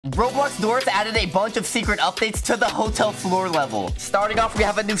Roblox DOORS added a bunch of secret updates to the hotel floor level. Starting off, we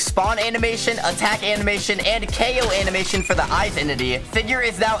have a new spawn animation, attack animation, and KO animation for the eyes entity. Figure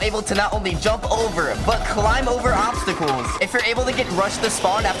is now able to not only jump over, but climb over obstacles. If you're able to get rushed to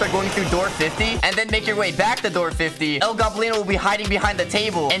spawn after going through door 50, and then make your way back to door 50, El Goblino will be hiding behind the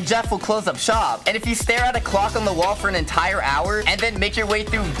table, and Jeff will close up shop. And if you stare at a clock on the wall for an entire hour, and then make your way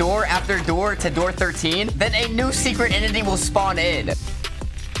through door after door to door 13, then a new secret entity will spawn in.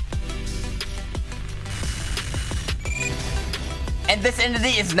 And this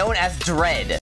entity is known as Dread.